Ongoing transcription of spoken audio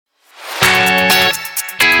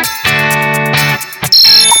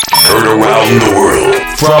around the world.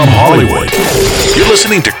 From Hollywood, you're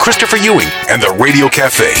listening to Christopher Ewing and the Radio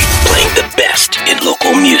Cafe, playing the best in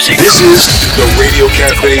local music. This is the Radio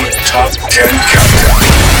Cafe Top 10 Countdown.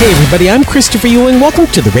 Hey everybody, I'm Christopher Ewing. Welcome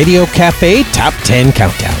to the Radio Cafe Top 10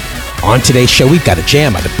 Countdown. On today's show, we've got a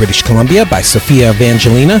jam out of British Columbia by Sophia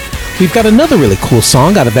Evangelina. We've got another really cool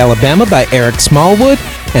song out of Alabama by Eric Smallwood,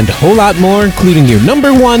 and a whole lot more, including your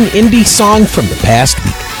number one indie song from the past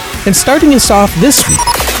week. And starting us off this week,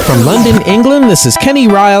 from London, England, this is Kenny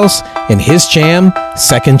Riles and his jam,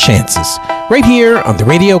 Second Chances, right here on the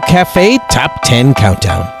Radio Cafe Top 10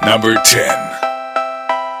 Countdown. Number 10.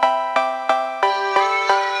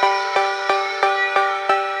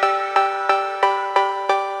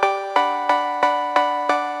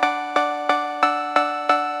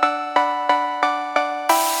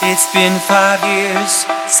 It's been 5 years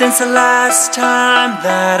since the last time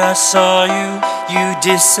that I saw you. You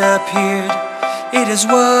disappeared. It is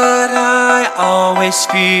what I always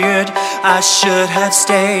feared. I should have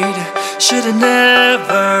stayed, should have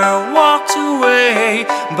never walked away.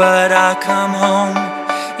 But I come home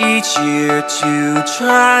each year to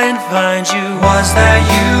try and find you. Was that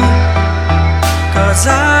you? 'Cause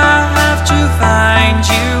I have to find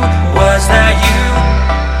you. Was that you?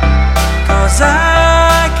 'Cause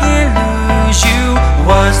I can't lose you.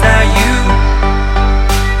 Was that you?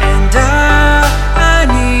 And I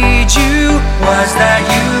need you. Was that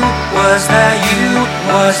you? Was that you?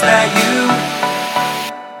 Was that you?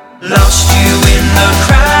 Lost you in the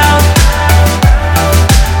crowd.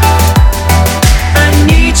 I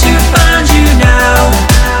need to find you now.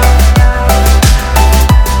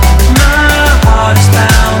 My heart is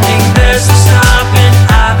pounding, there's no stopping.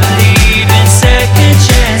 I believe in second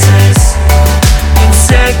chances.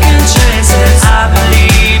 Second chances, I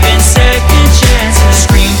believe in second chances.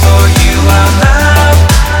 Scream for you out loud.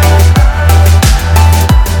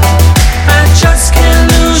 I just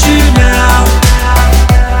can't lose you now.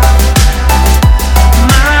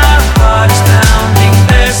 My heart is pounding,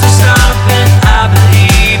 there's no stopping. I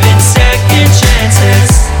believe in second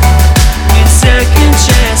chances. In second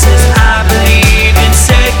chances, I believe in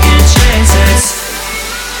second chances.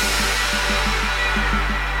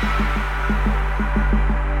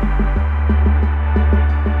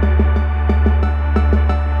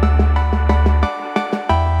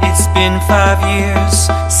 Been 5 years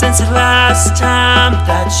since the last time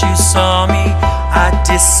that you saw me. I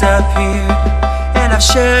disappeared, and I've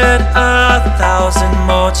shed 1,000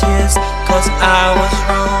 more tears. 'Cause I was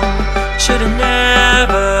wrong, should've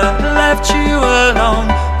never left you alone.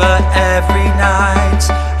 But every night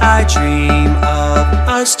I dream of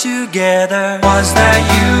us together. Was that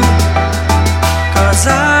you? 'Cause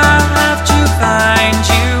I have to find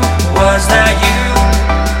you. Was that you?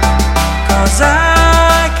 'Cause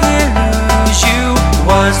I can't lose you.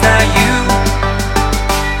 Was that you?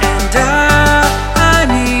 And I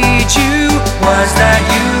need you. Was that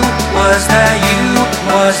you? Was that you?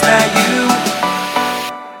 Was that you?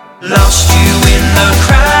 Lost you in the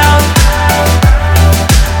crowd.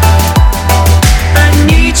 I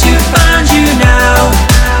need to find you now.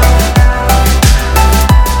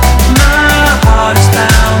 My heart is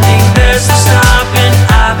pounding, there's no stopping.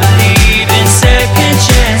 I believe in second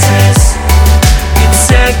chances.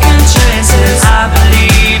 Second chances, I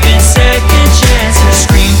believe in second chances.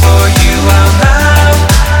 Scream for you out loud.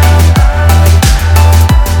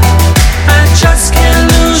 I just can't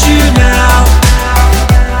lose you now.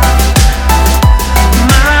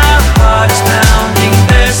 My heart is pounding,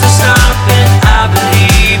 there's no stopping. I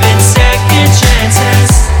believe in second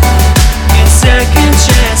chances. In second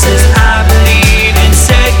chances, I believe in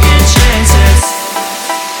second chances.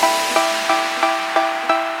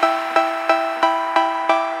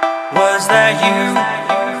 Was that you?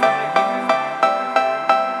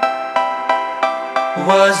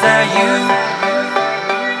 Was that you?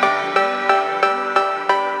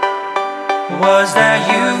 Was that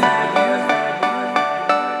you?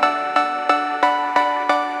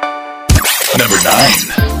 Number 9.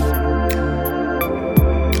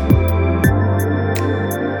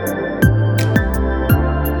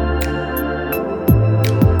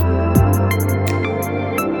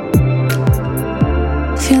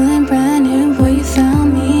 Feeling brand new, boy, you found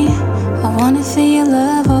me. I wanna feel your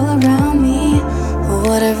love all around me. Who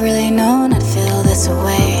would have really known I'd feel this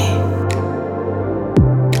way?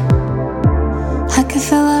 I could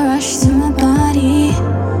feel a rush to my body.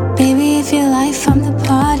 Baby, if you like from the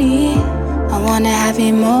party, I wanna have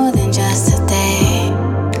you more than just a day.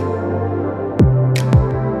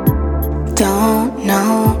 Don't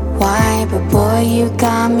know why, but boy, you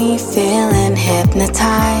got me feeling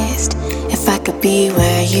hypnotized. If I could be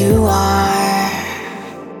where you are.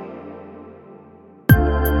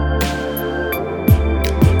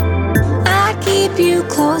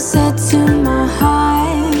 closer to my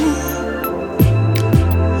heart,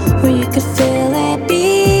 where you could feel it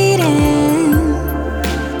beating.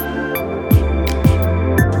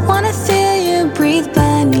 Wanna feel you breathe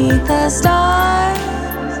beneath the stars.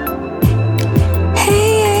 Hey,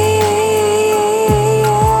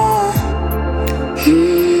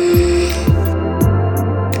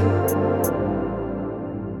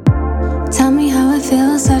 Tell me how it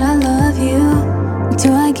feels that I love you. Do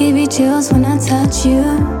I give you chills when I touch you?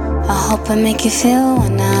 I hope I make you feel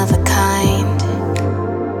one of a kind.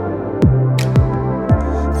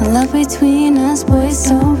 The love between us, boy, is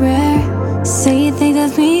so rare. Say you think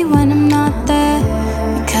of me when I'm not there,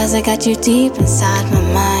 because I got you deep inside my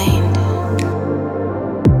mind.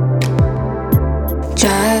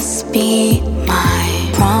 Just be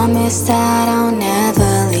mine. Promise that I'll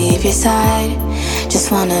never leave your side.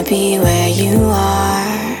 Just wanna be where you are.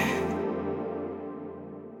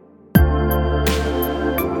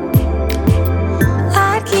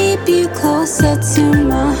 I'd keep you closer to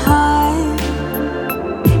my heart,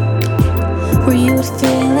 where you would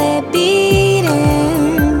feel it beating.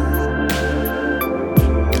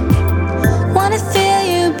 Wanna feel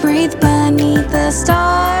you breathe beneath the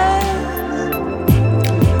stars.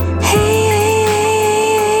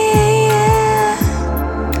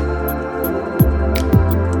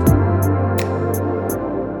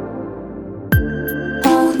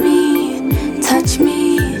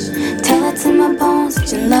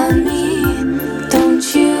 You love me, don't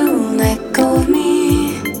you let go of me.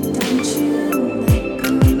 Don't you let go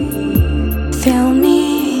of me. Feel me,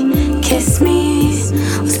 kiss me,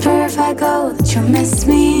 whisper if I go that you'll miss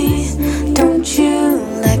me. Don't you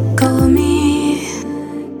let go of me.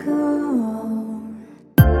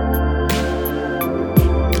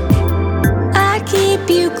 I keep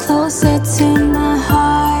you closer to my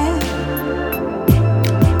heart,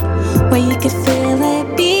 where you could feel it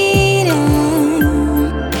beating.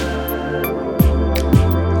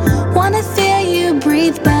 Wanna feel you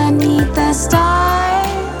breathe beneath the stars.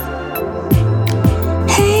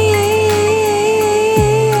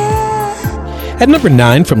 At number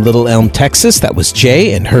 9 from Little Elm, Texas, that was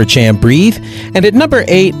Jay and her jam Breathe. And at number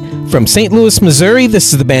 8 from St. Louis, Missouri,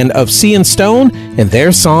 this is the band Of Sea and Stone and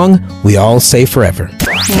their song, We All Say Forever.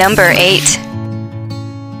 Number 8.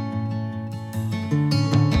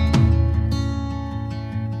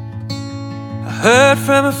 I heard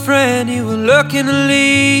from a friend you were looking to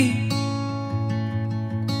leave.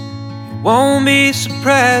 You won't be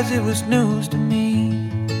surprised, it was news to me.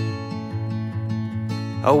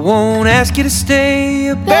 I won't ask you to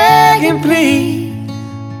stay, I beg and plead.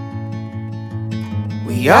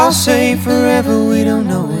 We all say forever, we don't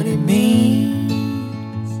know what it means.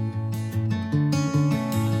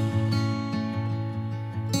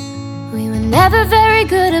 We were never very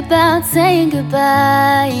good about saying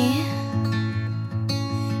goodbye.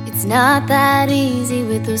 It's not that easy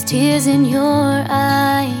with those tears in your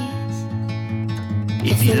eyes.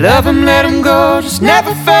 If you love him, let him go, just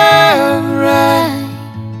never felt right.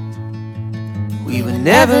 We were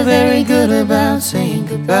never very good about saying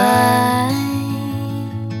goodbye.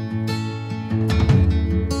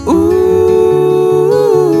 Ooh,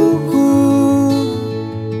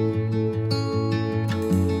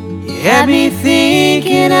 you had me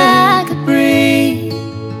thinking I could breathe.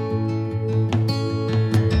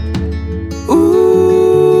 Ooh,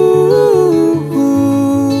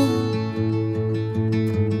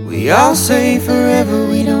 we all say forever,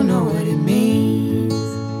 we don't know what it means.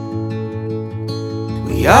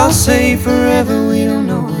 We all say forever, we don't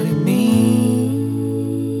know what it means.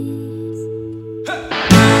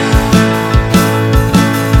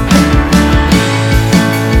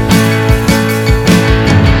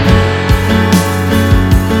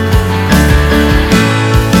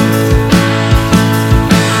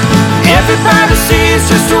 Everybody sees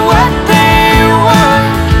just what they want.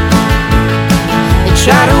 They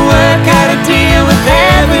try to work out a deal with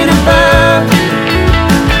heaven above.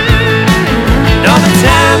 All the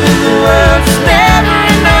time in the world is never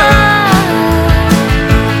enough.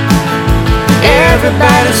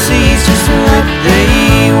 Everybody sees just what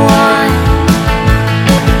they want.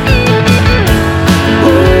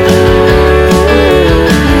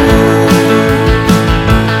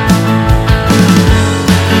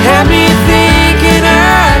 Had me thinking I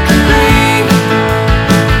could breathe.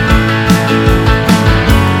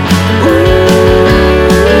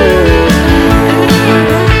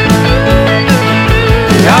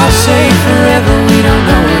 We all say forever, we don't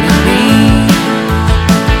know what it means.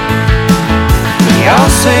 We all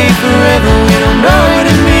say forever, we don't know what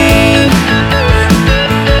it means.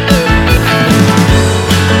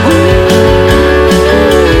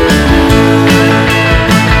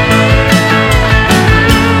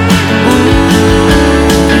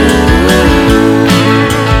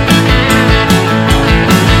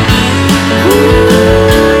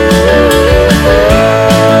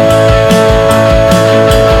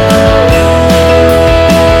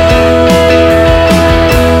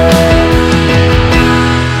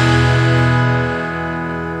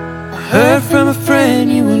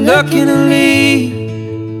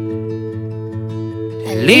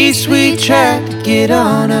 least we tried to get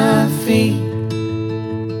on our feet.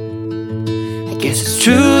 I guess it's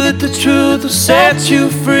true that the truth will set you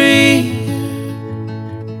free.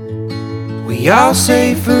 We all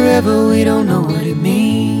say forever, we don't know what it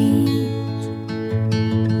means.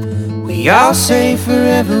 We all say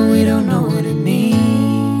forever, we don't know what it means.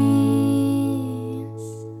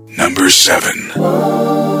 Number 7.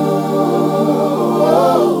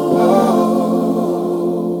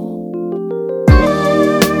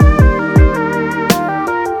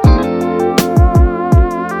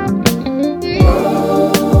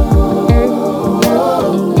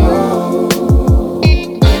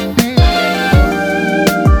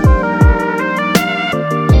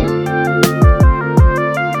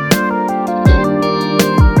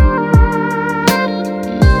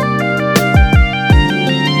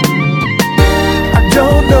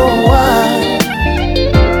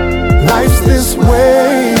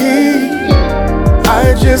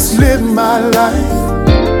 Just live my life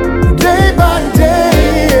day by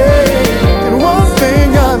day. And one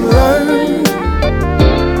thing I've learned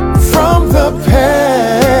from the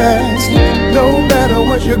past, no matter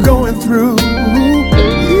what you're going through,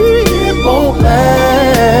 it won't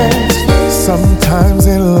last. Sometimes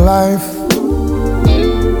in life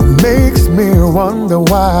makes me wonder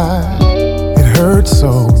why it hurts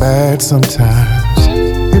so bad sometimes.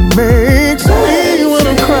 It makes me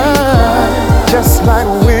wanna cry. Just like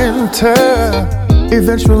winter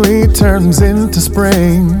eventually turns into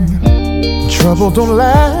spring. Trouble don't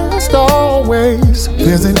last always.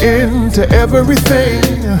 There's an end to everything.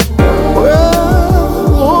 Whoa.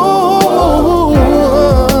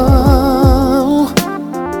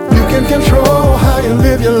 You can control how you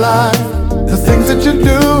live your life. The things that you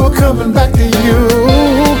do are coming back to you.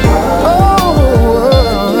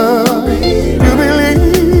 You believe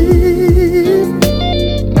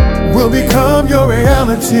will become your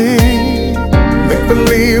reality. Make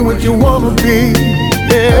believe what you wanna be.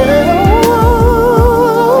 Yeah.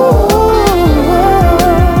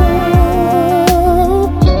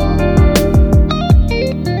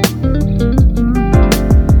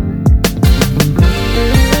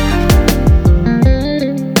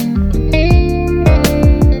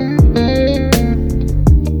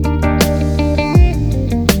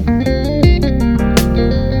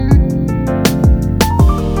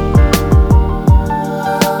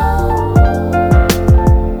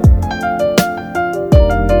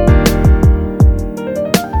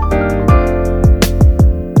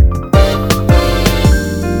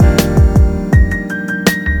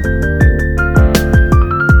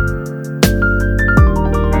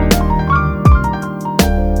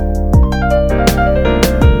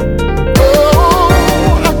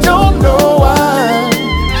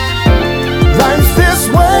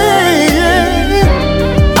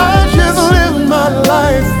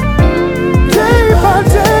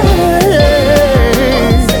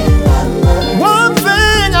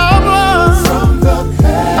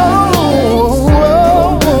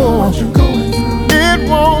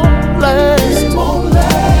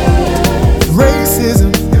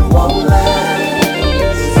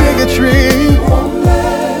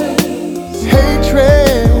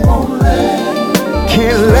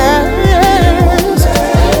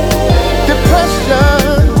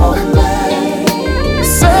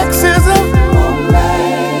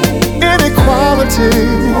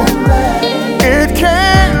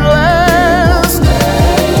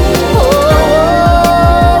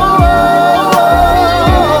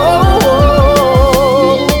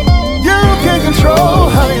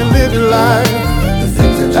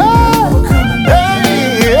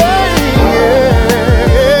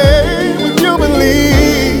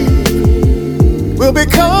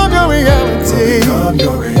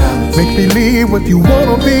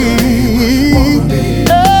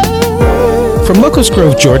 From Locust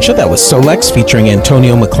Grove, Georgia, that was Solex featuring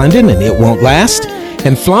Antonio McClendon and It Won't Last.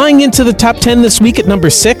 And flying into the top 10 this week at number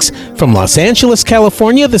 6, from Los Angeles,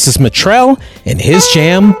 California, this is Matrell and his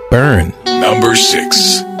jam, Burn. Number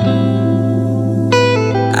 6.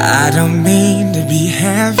 I don't mean to be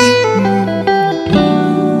heavy.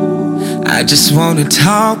 I just want to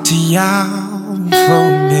talk to y'all for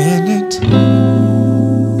a minute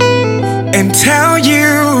and tell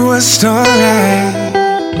you a story.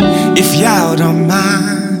 If y'all don't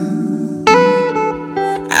mind,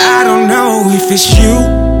 I don't know if it's you.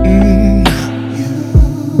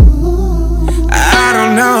 I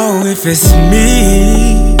don't know if it's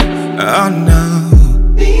me. Oh no,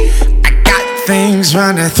 I got things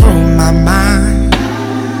running through my mind,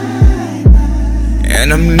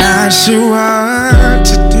 and I'm not sure what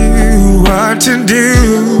to do.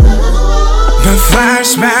 The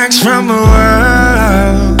flashbacks from a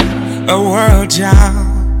world a world, child,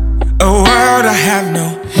 a world I have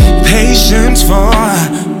no patience for.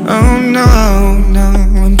 Oh no, no,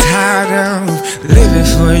 I'm tired of living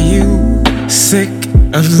for you, sick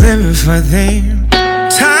of living for them.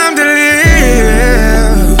 Time to live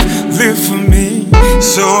for me.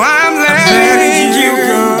 So I'm letting you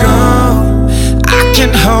go. I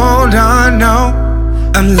can hold on, no.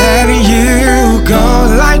 I'm letting you go.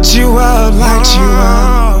 Light you up, light you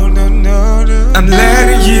up. I'm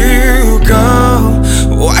letting you go.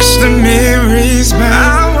 Watch the memories burn.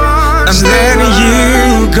 I'm letting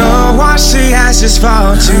you go. Watch the ashes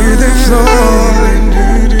fall to the floor.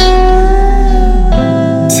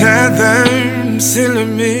 Tethered,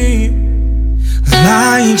 sealing me,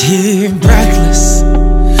 lying here breathless,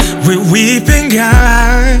 with weeping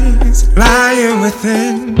eyes, lying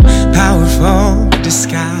within powerful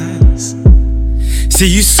disguise. See,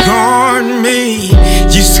 you scorned me,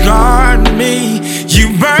 you scarred me,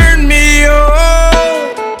 you burned me,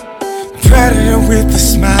 oh, predator with a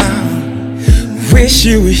smile. Wish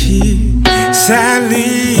you were here.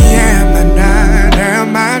 Sadly, am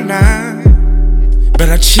I not? But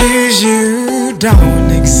I choose you, don't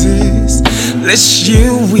exist. Lest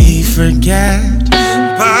you we forget.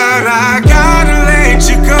 But I gotta let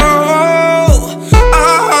you go.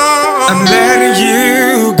 Oh, I'm letting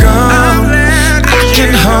you go. I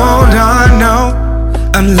can hold on, no.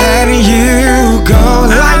 I'm letting you go.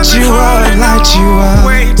 Light you up, light you up.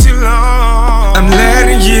 Way too long. I'm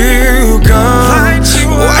letting you go.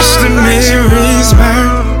 Watch the memories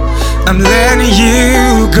burn. I'm letting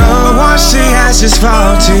you go. Watch the ashes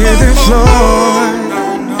fall to the floor.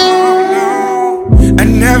 I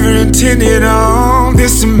never intended all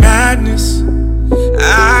this madness.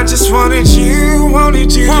 I just wanted you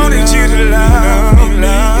to love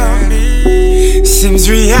me. Seems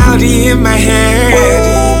reality in my head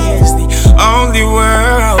is the only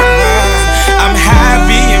world where I'm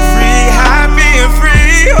happy and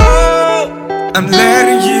free, oh. I'm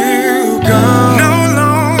letting you go. No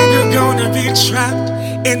longer gonna be trapped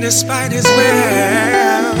in the spider's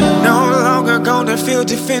web. No longer gonna feel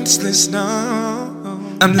defenseless, no.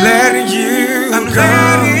 I'm letting you go.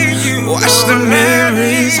 Watch the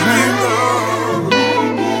memories burn.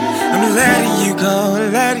 I'm letting you go,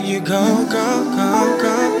 go.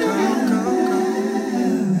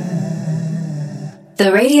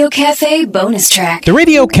 The Radio Cafe bonus track. The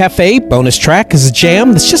Radio Cafe bonus track is a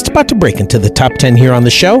jam that's just about to break into the top 10 here on the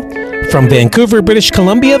show. From Vancouver, British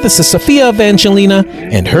Columbia, this is Sophia Evangelina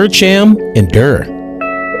and her jam, Endure.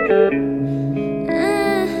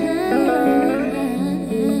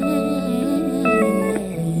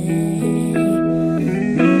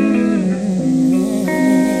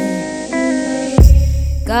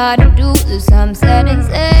 Gotta do this, I'm setting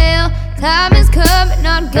sail. Time is coming,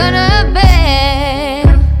 not gonna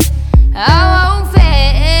bail. I won't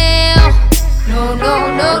fail. No.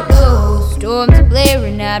 Storms are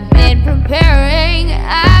blaring, I've been preparing.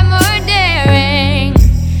 I'm more daring.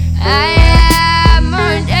 I am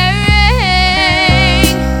more daring.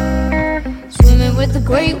 Swimming with the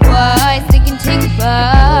great whites, they can take a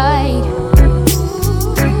bite.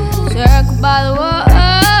 Circled by the wall.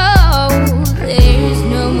 There's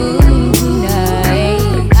no moon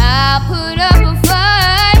tonight. I'll put up a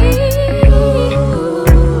fight.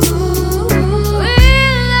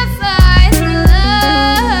 Will I fight the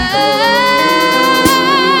love?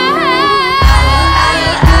 I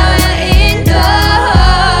will endure.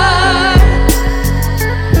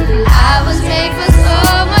 I was made for so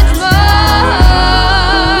much more.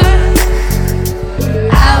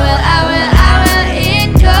 I will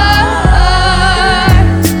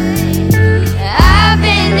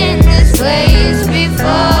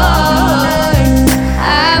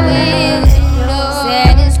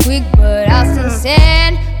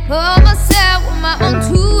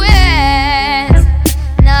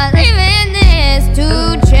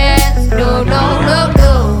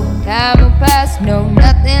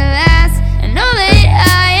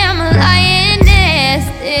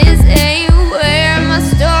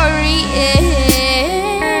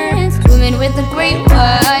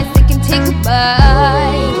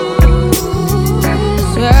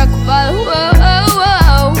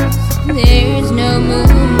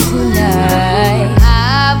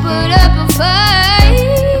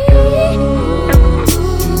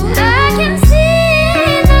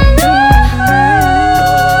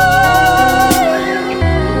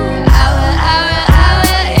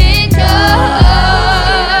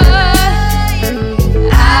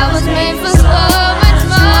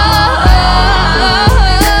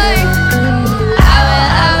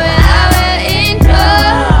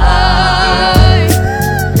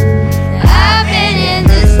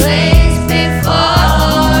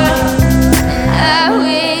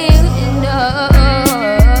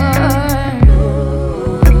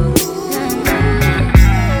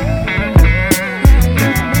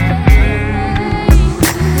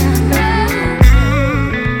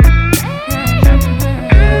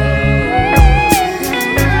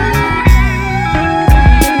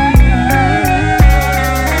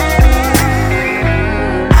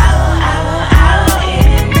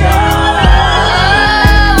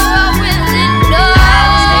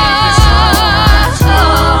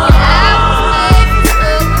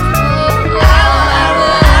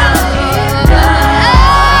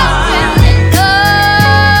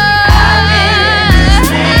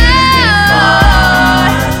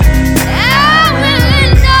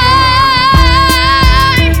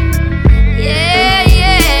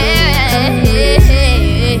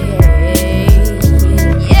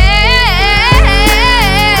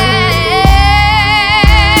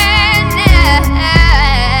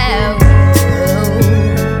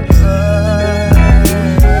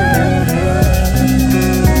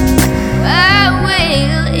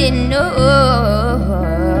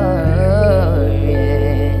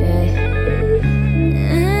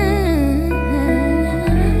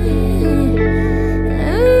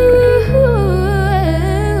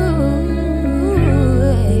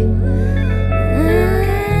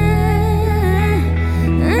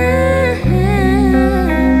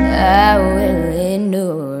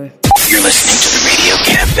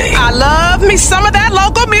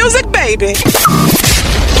baby.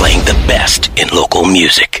 Playing the best in local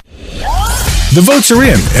music. The votes are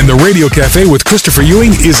in, and the Radio Cafe with Christopher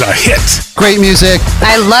Ewing is a hit. Great music.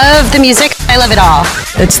 I love the music. I love it all.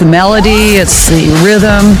 It's the melody, it's the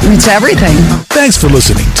rhythm, it's everything. Thanks for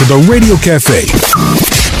listening to the Radio Cafe.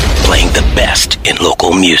 Playing the best in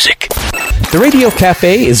local music. The Radio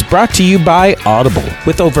Cafe is brought to you by Audible.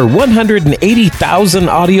 With over 180,000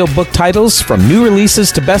 audiobook titles, from new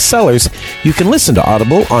releases to bestsellers, you can listen to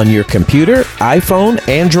Audible on your computer, iPhone,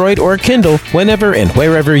 Android, or Kindle whenever and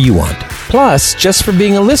wherever you want. Plus, just for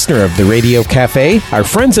being a listener of the Radio Cafe, our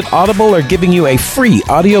friends at Audible are giving you a free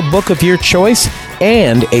audiobook of your choice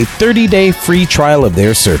and a 30-day free trial of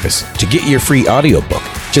their service. To get your free audiobook,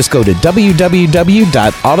 just go to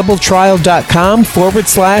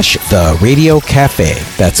www.audibletrial.com/The Radio Cafe.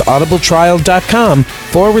 That's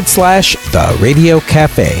audibletrial.com/The Radio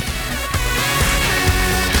Cafe.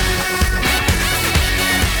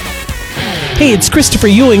 Hey, it's Christopher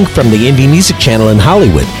Ewing from the Indie Music Channel in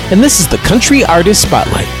Hollywood, and this is the Country Artist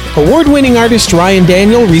Spotlight. Award-winning artist Ryan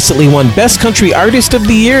Daniel recently won Best Country Artist of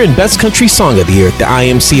the Year and Best Country Song of the Year at the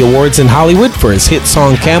IMC Awards in Hollywood for his hit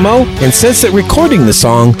song Camo, and says that recording the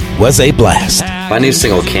song was a blast. My new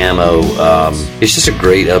single Camo, it's just a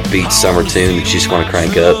great upbeat summer tune that you just want to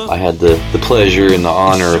crank up. I had the pleasure and the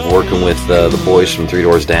honor of working with the boys from Three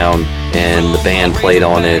Doors Down, and the band played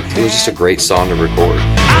on it. It was just a great song to record.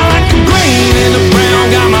 Green and the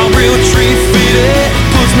brown, got my real tree fitted.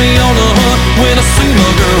 Puts me on the hunt when I see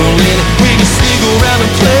my girl in it. We can sneak around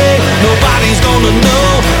and play, nobody's gonna know.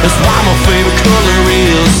 That's why my favorite color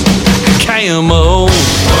is camo.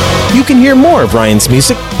 You can hear more of Ryan's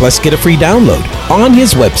music, plus get a free download on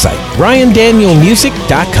his website,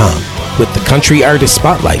 RyanDanielMusic.com. With the Country Artist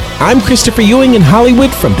Spotlight, I'm Christopher Ewing in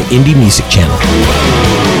Hollywood from the Indie Music Channel.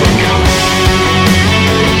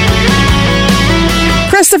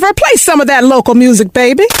 Christopher, play some of that local music,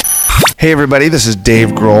 baby. Hey everybody, this is Dave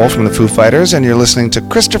Grohl from the Foo Fighters, and you're listening to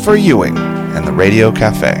Christopher Ewing and the Radio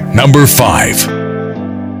Cafe. Number 5.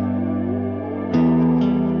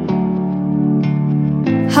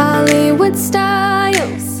 Hollywood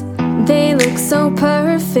styles, they look so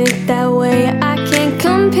perfect that way. I can't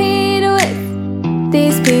compete with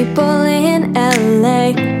these people in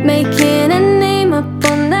LA, making a name up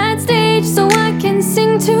on that stage so I can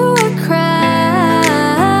sing to a crowd.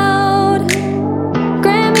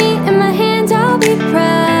 Grammy in my hand, I'll be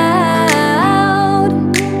proud.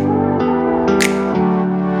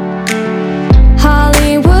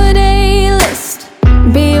 Hollywood A-list,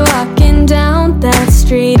 be walking down that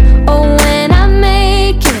street. Oh, when I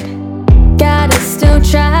make it, gotta still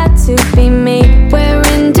try to be me.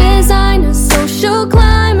 Wearing designer, social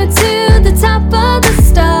climber to the top of the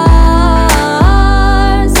stars.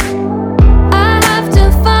 I have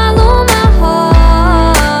to follow my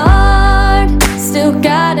heart, still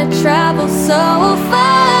gotta travel so far.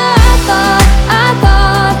 I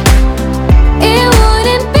thought it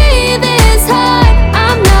wouldn't be this hard.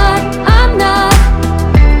 I'm not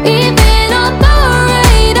even on the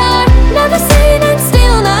radar. Never seen and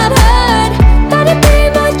still not heard. Thought it'd be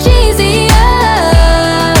much easier.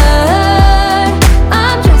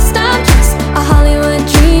 I'm just a Hollywood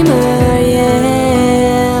dreamer,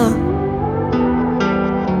 yeah.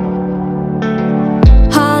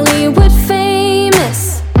 Hollywood famous,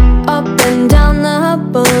 up and down the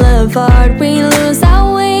boulevard. We lose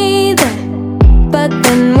our way there, but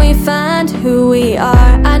then we find who we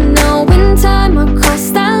are. I know in time across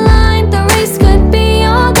that line, the race could be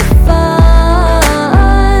all the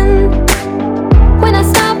fun. When I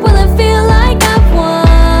stop, will it feel like I've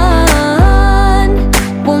won?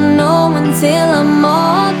 Won't know until I'm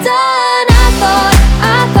all done.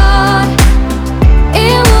 I thought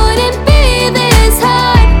it wouldn't be this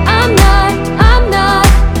hard. I'm not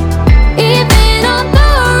even on the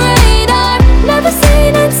radar. Never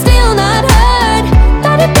seen and still not heard.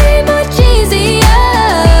 Thought it'd be much easier.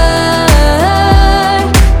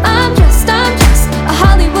 I'm just a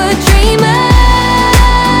Hollywood dreamer.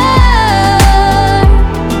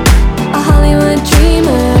 A Hollywood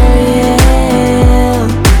dreamer, yeah.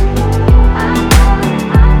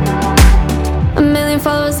 A million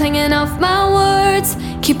followers hanging off my words.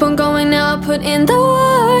 Keep on going now, I put in the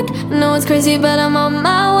work. I know it's crazy, but I'm on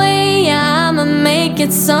my way. Yeah, I'ma make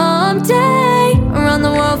it someday. Around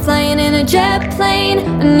the world flying in a jet plane.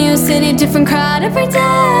 A new city, different crowd every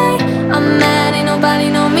day. I'm mad, ain't nobody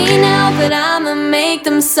know me now, but I'ma make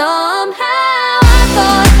them somehow.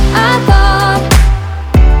 I thought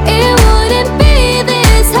it wouldn't be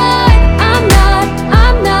this hard. I'm not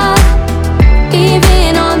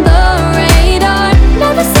even on the radar.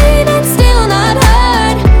 Never seen and still not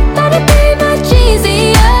heard. Thought it'd be much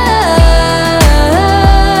easier.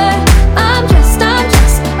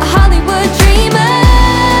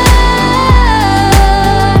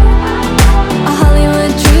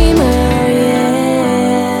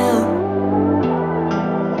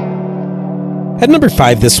 At number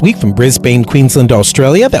 5 this week from Brisbane, Queensland,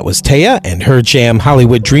 Australia, that was Taya and her jam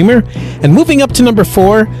Hollywood Dreamer. And moving up to number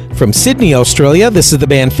 4 from Sydney, Australia, this is the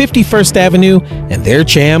band 51st Avenue and their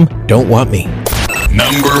jam Don't Want Me.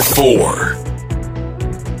 Number 4.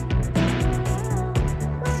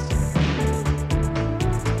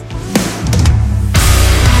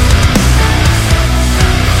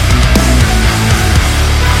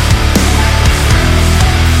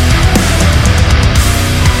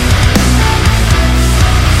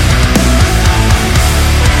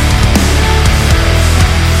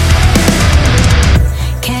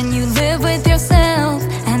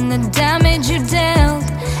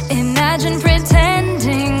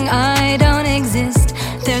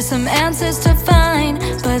 Some answers to find,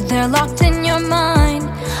 but they're locked in your mind.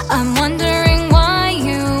 I'm wondering why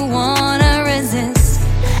you wanna resist,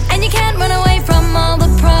 and you can't run away from all the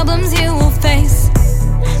problems you will face.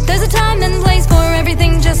 There's a time and place for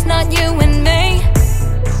everything, just not you and me.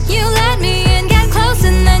 You let me in, get close,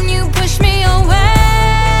 and then you push me away.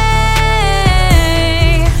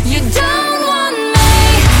 You don't want me,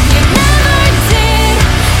 you never did.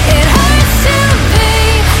 It hurts to be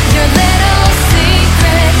your little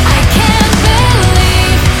secret. I can't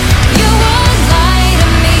believe you would lie to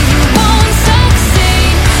me. You won't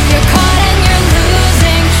succeed. You're caught and you're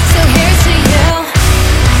losing. So here's to you.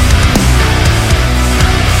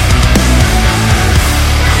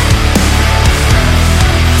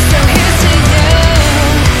 So here's to you.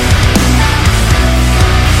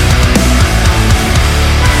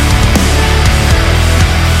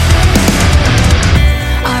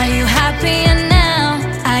 Are you happier now?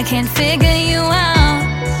 I can't figure you out.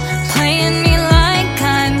 Playing me like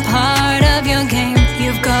I'm part of your game.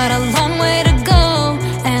 You've got a long way to go,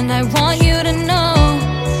 and I want you to know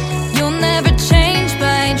you'll never change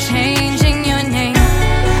by changing your name.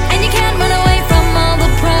 And you can't run away from all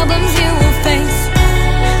the problems you will face.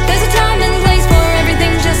 There's a time and place for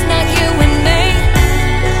everything, just not you and me.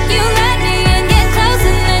 You let me in, get close,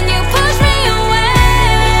 and then you push me away.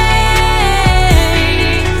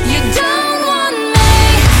 You don't want me,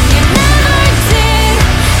 you never did.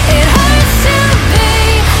 It hurts to be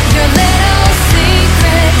your little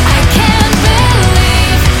secret. I can't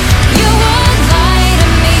believe you would lie to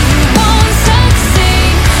me. You won't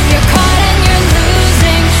succeed. You're caught and you're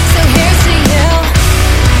losing. So here's to you.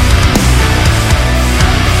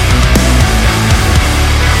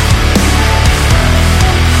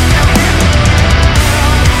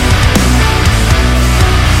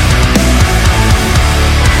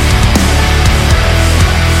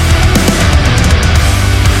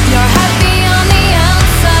 You're happy on the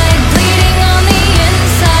outside, bleeding on the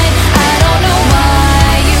inside. I don't know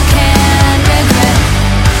why you can't regret.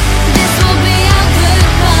 This will be our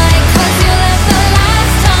goodbye, 'cause you left the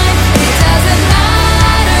last time. It doesn't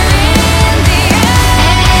matter in the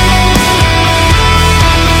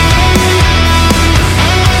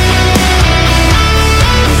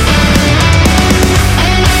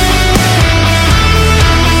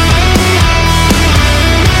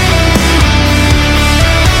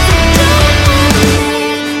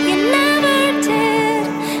You never did.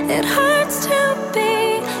 It hurts to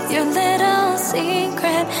be your little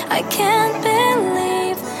secret. I can't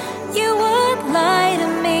believe you would lie to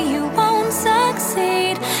me. You won't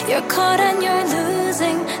succeed. You're caught and you're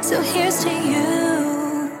losing. So here's to you.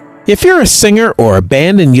 If you're a singer or a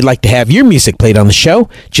band and you'd like to have your music played on the show,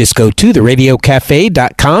 just go to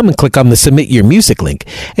theradiocafe.com and click on the Submit Your Music link,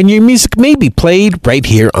 and your music may be played right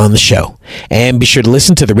here on the show. And be sure to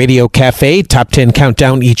listen to the Radio Cafe Top 10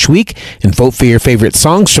 Countdown each week and vote for your favorite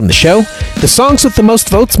songs from the show. The songs with the most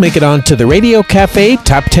votes make it onto the Radio Cafe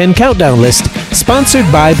Top 10 Countdown list, sponsored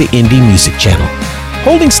by the Indie Music Channel.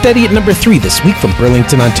 Holding steady at number 3 this week from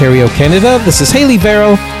Burlington, Ontario, Canada, this is Haley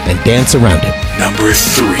Varrow and Dance Around It. Number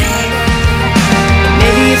 3.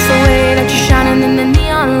 Maybe it's the way that you're shining in the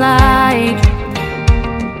neon light.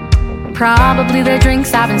 Probably the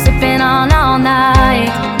drinks I've been sipping on all night.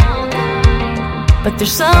 But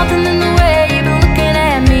there's something in the way you've been looking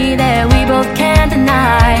at me that we both can't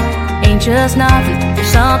deny. Ain't just nothing, there's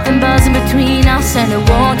something buzzing between us, and it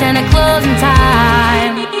won't end at closing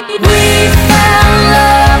time. We found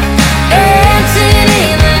love, dancing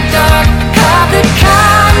in the dark, caught the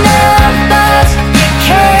kind of buzz you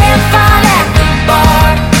can't find at the bar.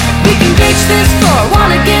 We can reach this floor,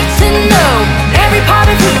 wanna get to know every part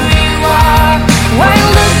of who you are. We're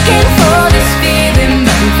looking for this feeling,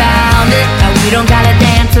 but we found it, and we don't gotta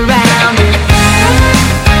dance around it.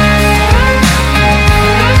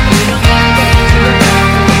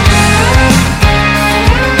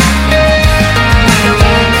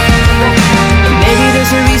 Maybe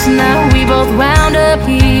there's a reason that we both wound up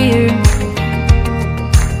here.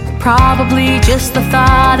 probably just the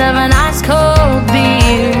thought of an ice cold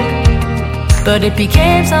beer. But it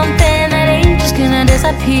became something that ain't just gonna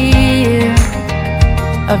disappear.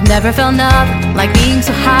 I've never felt nothing like being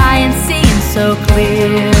so high and seeing so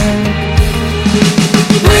clear.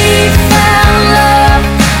 We found love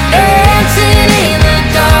dancing in the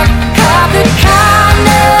dark, caught the kind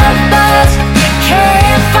of buzz you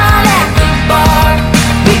can't find at the bar.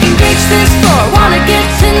 We can reach this floor, wanna get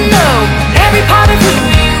to know every part of who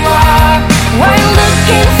you are. We're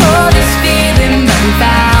looking for this feeling, but we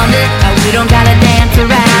found it. We don't gotta dance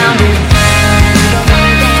around it.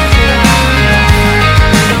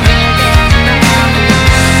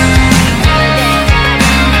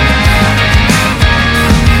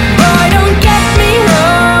 Boy, don't get me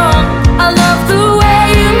wrong, I love the way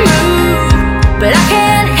you move, but I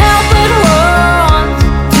can't help but want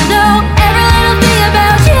to know every little thing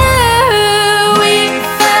about you. We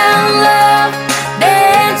found love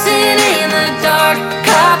dancing in the dark,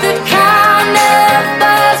 caught the kind of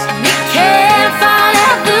buzz you can't find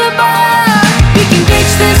at the bar. We can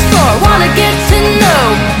reach this floor, wanna get to know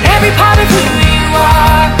every part of who you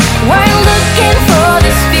are. We're looking for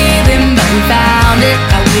this feeling, but we found it.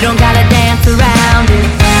 We don't gotta dance around it.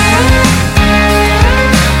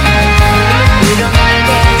 We don't gotta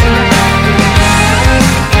dance around it.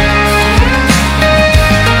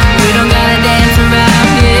 We don't gotta dance around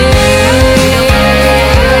it.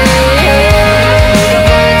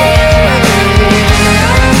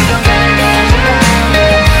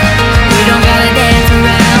 We don't gotta dance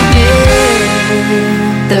around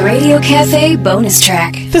it. The Radio Cafe bonus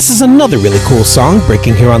track. This is another really cool song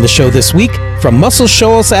breaking here on the show this week. From Muscle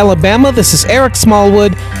Shoals, Alabama, this is Eric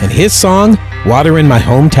Smallwood and his song, Water in My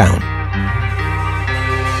Hometown.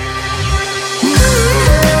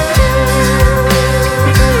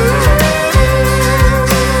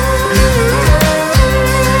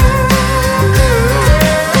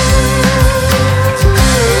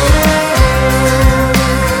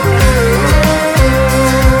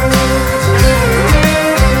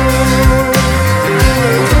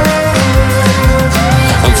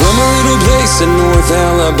 In North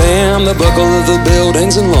Alabama, the buckle of the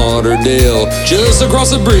buildings in Lauderdale. Just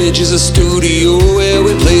across the bridge is a studio where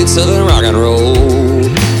we played southern rock and roll.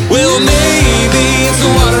 Well, maybe it's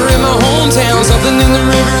the water in my hometown, something in the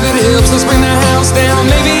river that helps us bring the house down.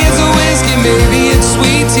 Maybe it's a whiskey, maybe it's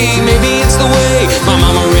sweet tea, maybe it's the way my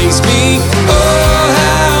mama raised me. Oh,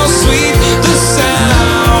 how sweet the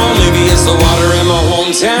sound. Maybe it's the water in my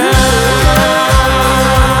hometown.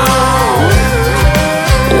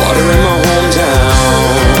 Water in my hometown.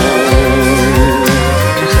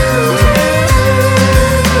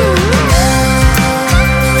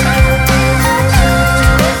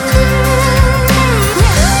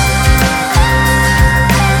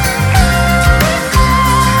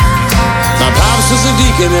 My pops was a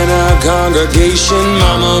deacon in our congregation.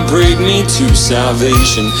 Mama prayed me to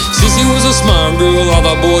salvation. Sissy was a smart girl all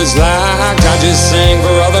the boys liked. I just sang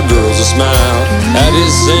for all the girls to smile. I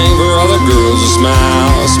just sang for all the girls to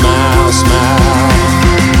smile, smile, smile.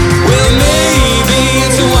 Well, maybe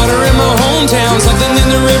it's the water in my hometown, something in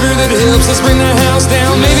the river that helps us bring the house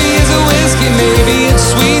down. Maybe it's a whiskey, maybe it's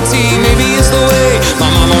sweet tea, maybe it's the way my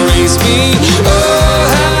mama raised me. Oh,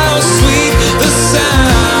 how sweet the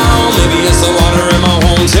sound. Maybe it's the water in my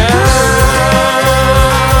hometown.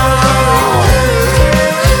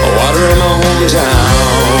 Water in my hometown.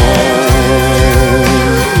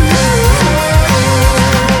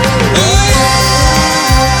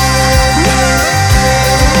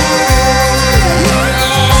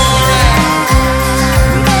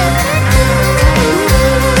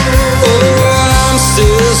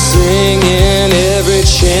 Singing every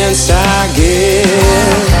chance I get.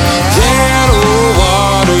 That old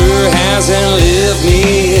water hasn't left me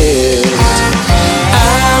yet.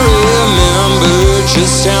 I remember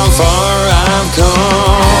just how far I've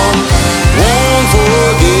come. Won't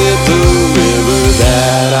forget the river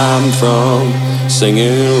that I'm from.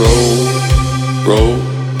 Singing roll, roll,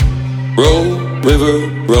 roll, river,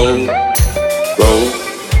 roll, roll,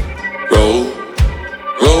 roll,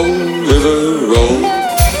 roll, river, roll.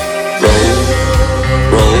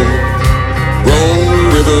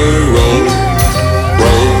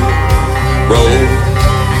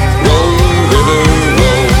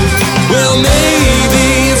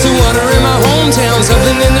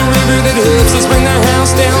 Something in the river that helps us bring the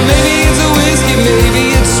house down. Maybe it's a whiskey,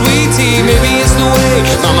 maybe it's sweet tea, maybe it's the way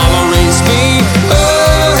my mama raised me.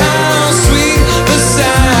 Oh, how sweet the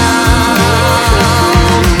sound.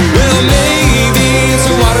 Well, maybe it's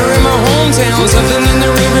the water in my hometown, something in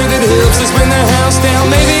the river that helps us bring the house down.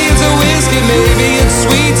 Maybe it's a whiskey, maybe it's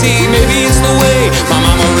sweet tea, maybe it's the way my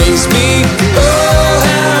mama raised me.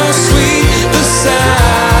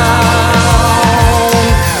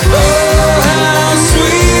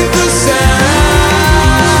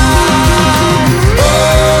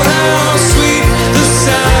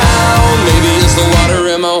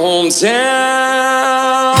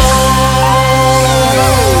 hometown.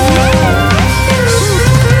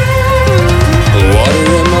 Water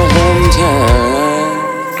in my hometown.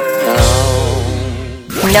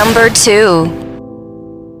 Number 2.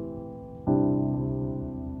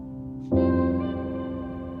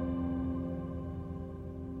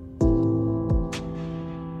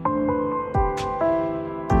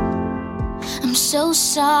 I'm so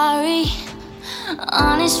sorry,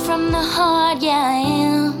 honest from the heart, yeah I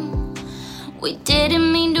am. We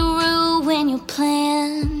didn't mean to ruin your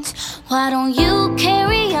plans. Why don't you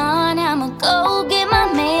carry on? I'ma go get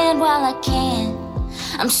my man while I can.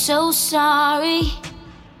 I'm so sorry,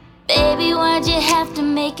 baby, why'd you have to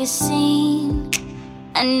make a scene?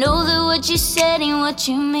 I know that what you said ain't what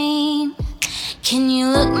you mean. Can you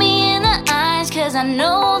look me in the eyes? Cause I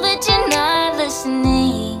know that you're not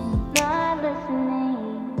listening.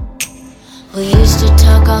 We used to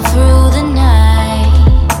talk all through the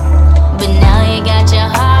night, but now you got your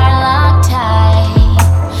heart locked tight.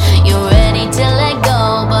 You're ready to let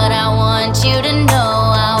go, but I want you to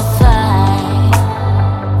know I'll fight.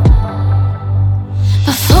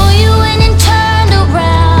 Before you went and turned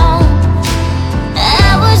around,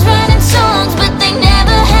 I was writing songs, but they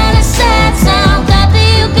never had a sad sound. Thought that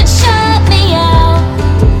you could shut me out.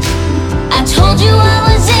 I told you I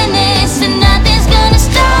was in this, and nothing's gonna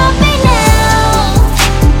stop me now.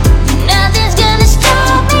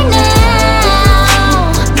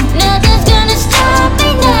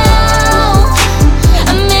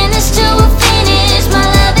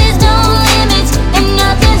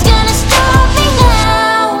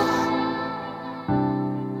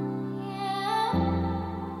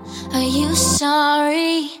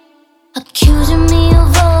 Sorry, accusing me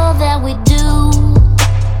of all that we do.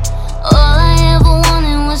 All I ever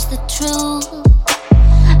wanted was the truth.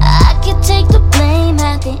 I could take the blame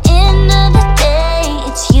at the end of the day.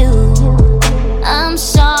 It's you. I'm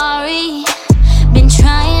sorry, been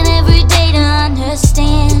trying every day to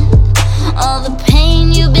understand all the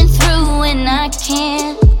pain you've been through, and I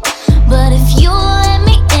can't. But if you let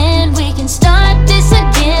me in, we can start this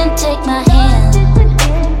again. Take my hand.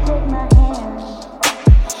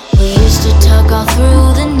 Talk all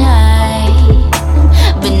through the night,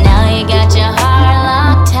 but now you got your heart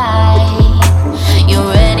locked tight. You're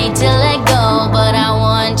ready to let go, but I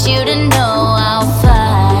want you to know I'll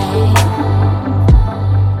fight.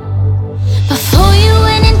 Before you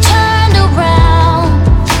went and turned around,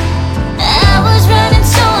 I was writing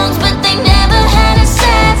songs, but they never had a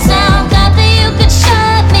sad sound. Thought that you could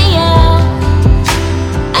shut me out.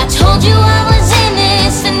 I told you I was in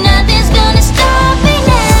this, and nothing's gonna stop me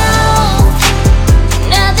now.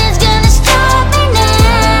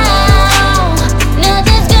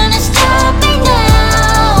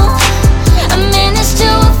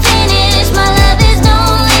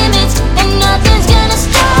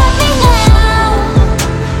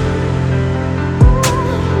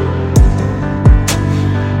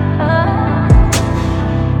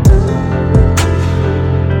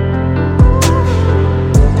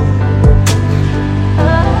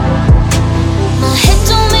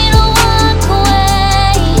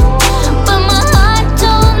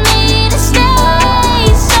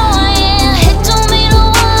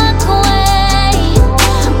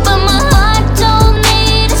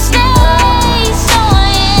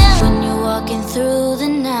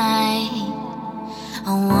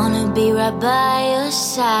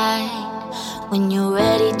 When you're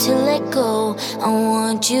ready to let go, I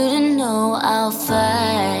want you to know I'll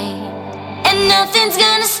fight. And nothing's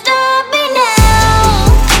gonna stop me now.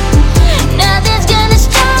 Nothing's gonna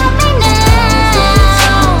stop me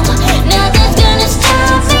now. Nothing's gonna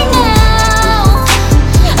stop me now.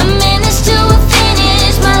 I'm in this till we're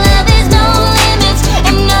finished. My love is no limits,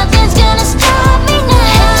 and nothing's gonna stop me now.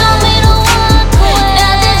 It told me to walk away.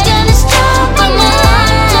 Nothing's gonna stop me now.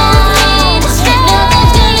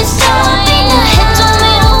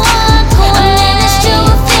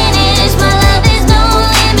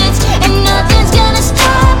 Nothing's gonna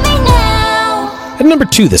stop me now. At number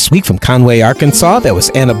 2 this week from Conway, Arkansas, that was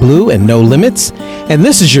Anna Blue and No Limits. And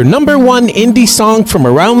this is your number 1 indie song from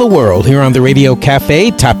around the world here on the Radio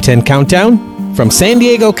Cafe Top 10 Countdown. From San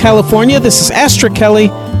Diego, California, this is Astra Kelly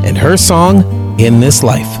and her song, In This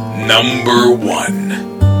Life. Number 1.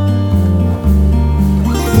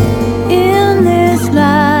 In this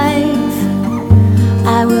life,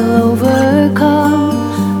 I will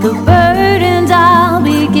overcome the burdens I'll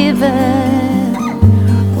be given.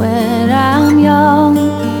 When I'm young,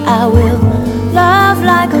 I will love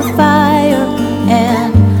like a fire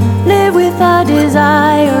and live with a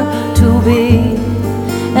desire to be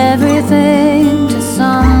everything to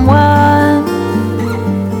someone.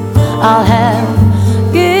 I'll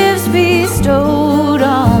have gifts bestowed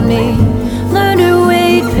on me. Learn to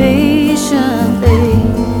wait patiently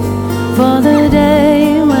for the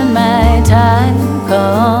day when my time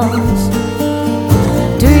comes.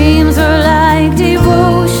 Dreams are like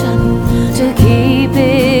devotion to keep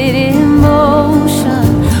it in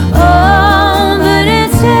motion. Oh, but it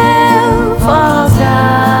still falls down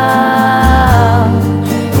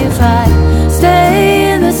if I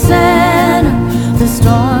stay in the center. The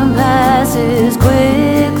storm passes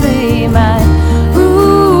quickly. My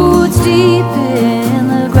roots deep in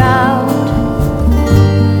the ground.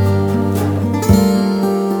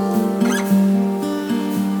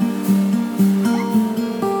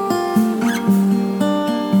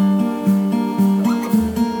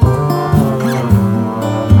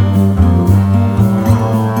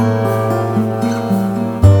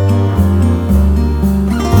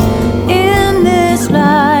 In this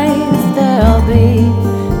life there'll be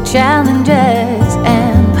challenges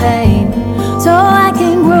and pain, so I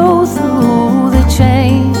can grow through the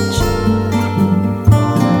change.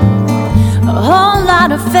 A whole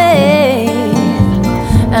lot of faith,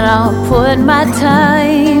 and I'll put my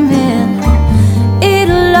time in.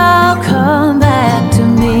 It'll all come back to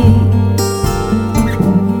me.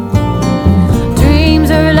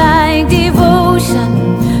 Dreams are like devotion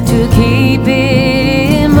to keep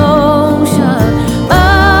it in motion.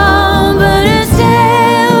 Oh, but it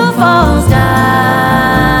still falls down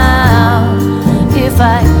if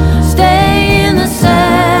I stay in the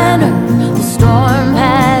center. The storm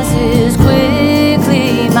passes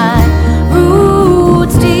quickly. My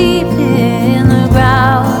roots deep in the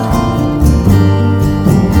ground.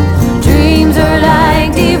 Dreams are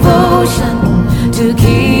like devotion to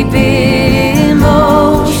keep it in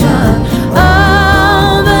motion.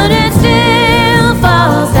 Oh, but it still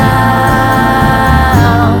falls down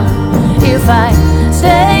if I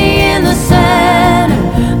stay in the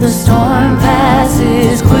center. The storm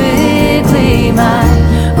passes quickly. My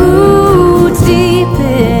roots deep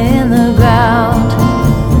in the ground.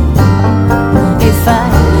 If I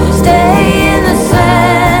stay in the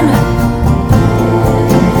center,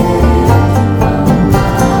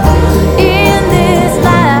 in this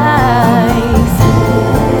life,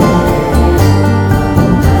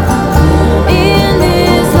 in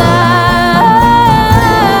this life,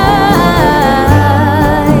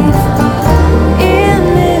 in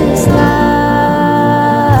this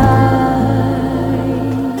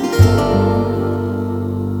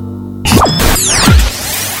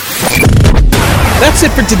That's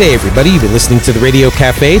it for today, everybody. You've been listening to the Radio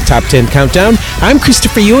Cafe Top 10 Countdown. I'm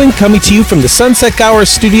Christopher Ewing, coming to you from the Sunset Gower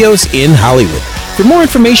Studios in Hollywood. For more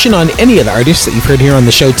information on any of the artists that you've heard here on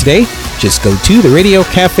the show today, just go to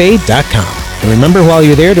theradiocafe.com. And remember, while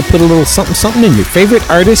you're there, to put a little something in your favorite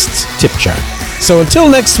artist's tip jar. So until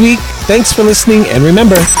next week, thanks for listening, and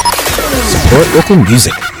remember, support local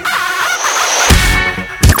music.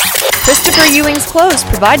 Christopher Ewing's clothes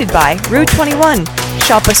provided by Rue 21.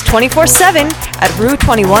 Shop us 24/7 at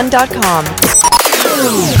rue21.com.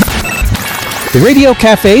 The Radio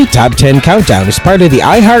Cafe Top 10 Countdown is part of the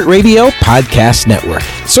iHeartRadio Podcast Network.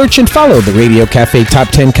 Search and follow the Radio Cafe Top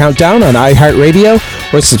 10 Countdown on iHeartRadio,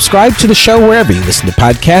 or subscribe to the show wherever you listen to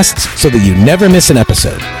podcasts so that you never miss an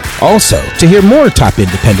episode. Also, to hear more top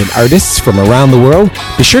independent artists from around the world,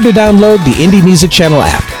 be sure to download the Indie Music Channel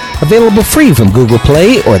app, available free from Google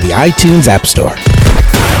Play or the iTunes App Store.